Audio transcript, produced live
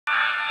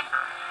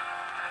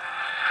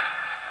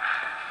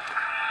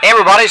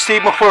everybody,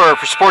 Steve McClure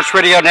for Sports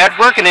Radio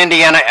Network and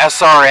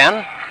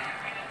IndianaSRN.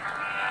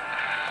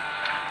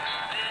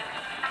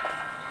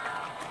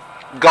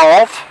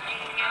 Golf,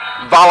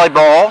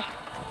 volleyball,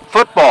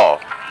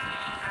 football.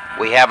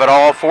 We have it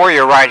all for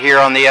you right here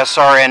on the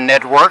SRN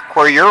Network,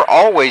 where you're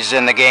always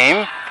in the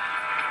game.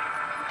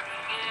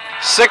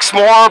 6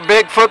 more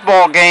big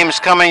football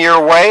games coming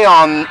your way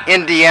on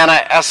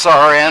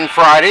IndianaSRN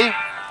Friday.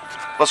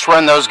 Let's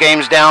run those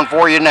games down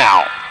for you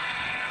now.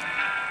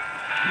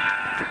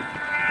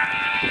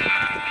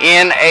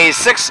 In a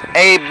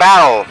 6A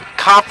battle,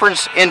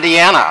 Conference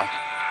Indiana,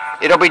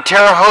 it'll be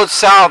Terre Haute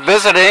South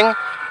visiting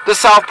the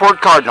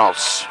Southport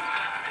Cardinals.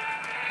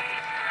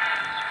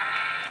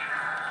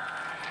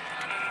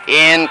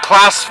 In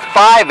Class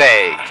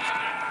 5A,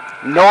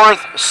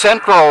 North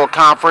Central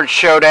Conference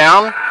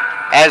showdown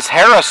as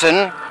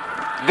Harrison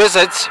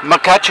visits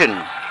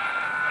McCutcheon.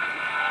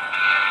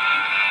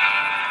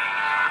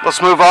 Let's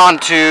move on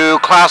to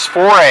Class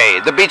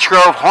 4A. The Beech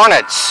Grove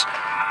Hornets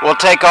will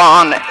take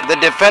on the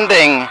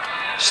defending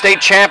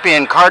state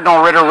champion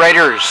Cardinal Ritter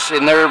Raiders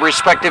in their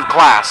respective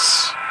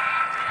class.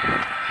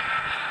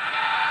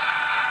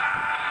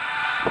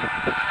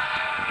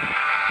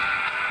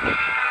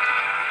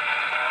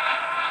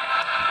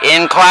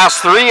 In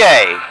Class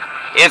 3A,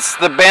 it's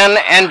the Ben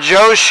and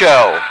Joe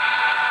show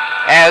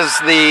as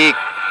the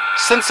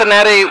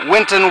Cincinnati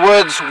Winton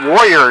Woods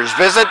Warriors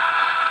visit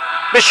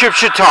Bishop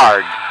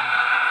Chatard.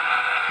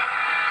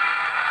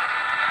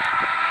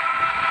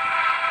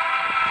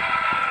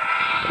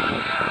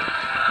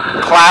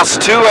 Class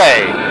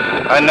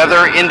 2A,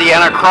 another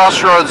Indiana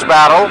Crossroads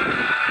battle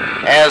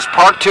as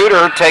Park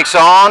Tudor takes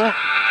on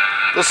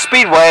the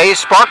Speedway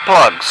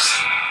Sparkplugs.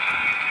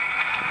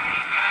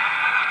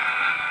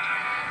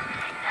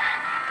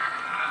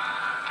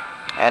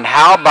 And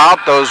how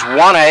about those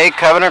 1A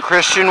Covenant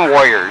Christian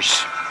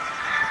Warriors?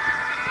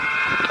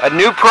 A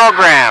new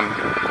program,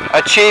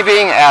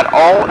 achieving at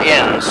all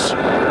ends.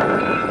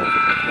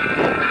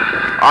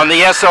 On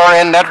the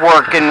SRN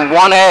Network in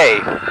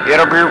 1A,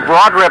 it'll be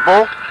Broad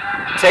Ripple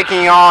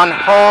taking on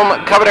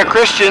home Covenant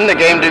Christian, the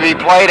game to be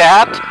played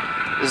at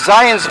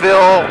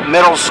Zionsville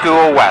Middle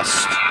School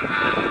West.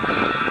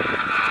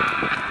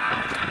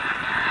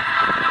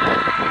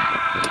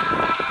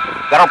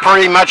 That'll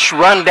pretty much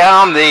run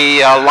down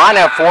the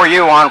lineup for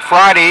you on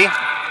Friday.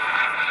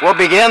 We'll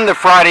begin the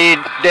Friday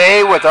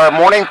day with our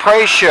morning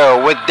praise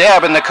show with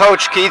Deb and the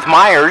coach Keith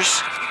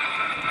Myers.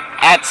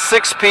 At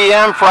 6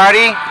 p.m.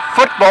 Friday,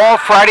 football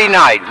Friday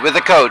night with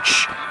the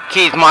coach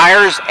Keith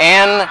Myers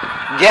and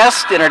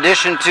guests in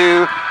addition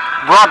to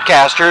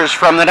broadcasters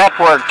from the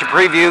network to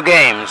preview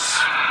games.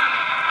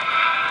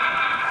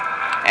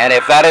 And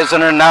if that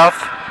isn't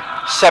enough,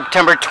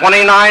 September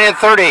 29 and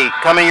 30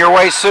 coming your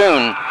way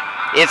soon.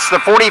 It's the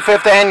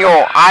 45th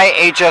annual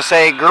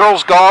IHSA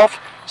Girls Golf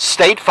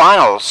State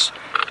Finals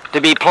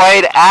to be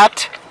played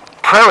at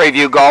Prairie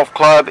View Golf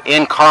Club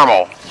in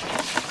Carmel.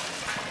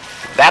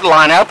 That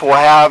lineup will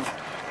have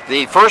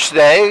the first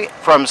day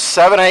from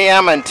 7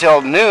 a.m.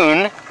 until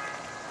noon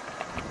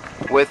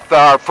with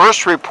our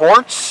first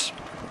reports.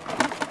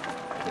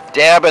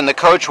 Deb and the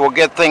coach will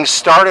get things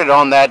started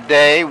on that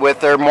day with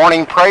their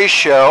morning praise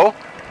show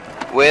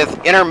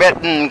with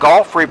intermittent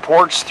golf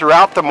reports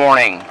throughout the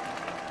morning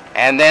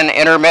and then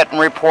intermittent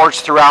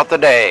reports throughout the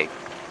day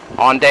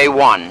on day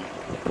 1.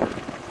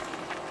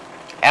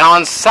 And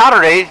on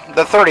Saturday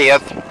the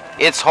 30th,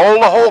 it's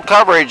hole-to-hole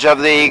coverage of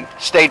the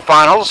state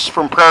finals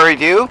from Prairie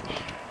View.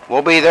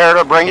 We'll be there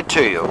to bring it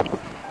to you.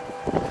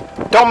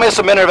 Don't miss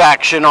a minute of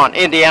action on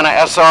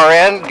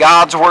IndianaSRN,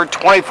 God's Word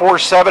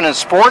 24/7 in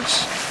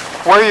sports,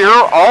 where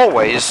you're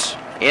always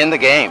in the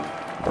game.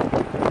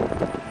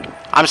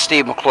 I'm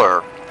Steve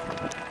McClure.